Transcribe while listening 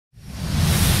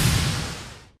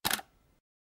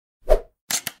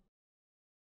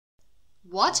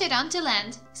Watch it until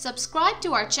end, subscribe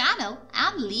to our channel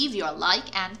and leave your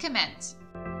like and comment.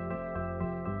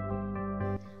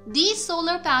 These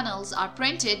solar panels are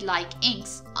printed like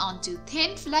inks onto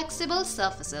thin flexible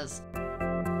surfaces.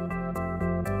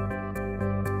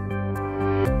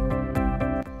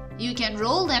 You can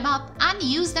roll them up and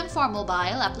use them for mobile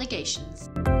applications.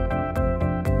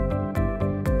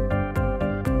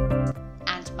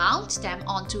 And mount them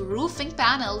onto roofing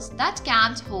panels that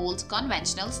can't hold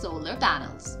conventional solar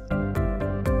panels.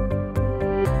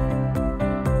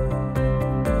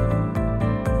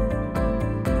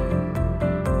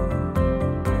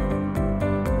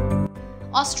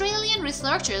 Australian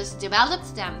researchers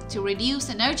developed them to reduce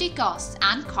energy costs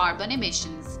and carbon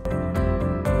emissions.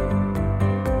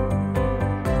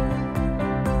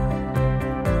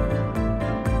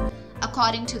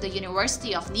 According to the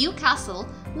University of Newcastle,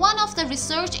 one of the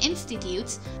research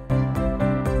institutes,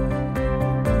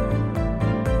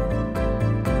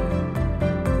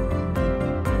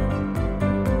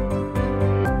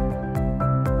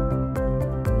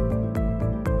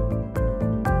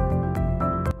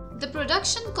 the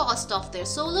production cost of their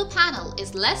solar panel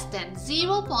is less than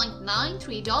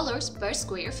 $0.93 per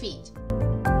square feet.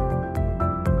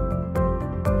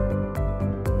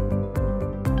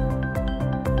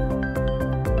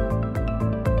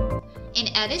 In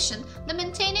addition, the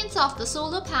maintenance of the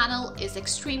solar panel is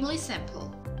extremely simple.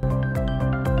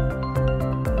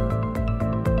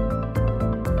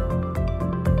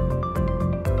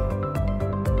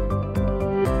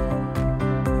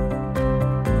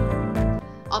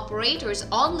 Operators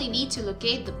only need to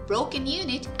locate the broken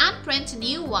unit and print a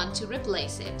new one to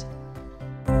replace it.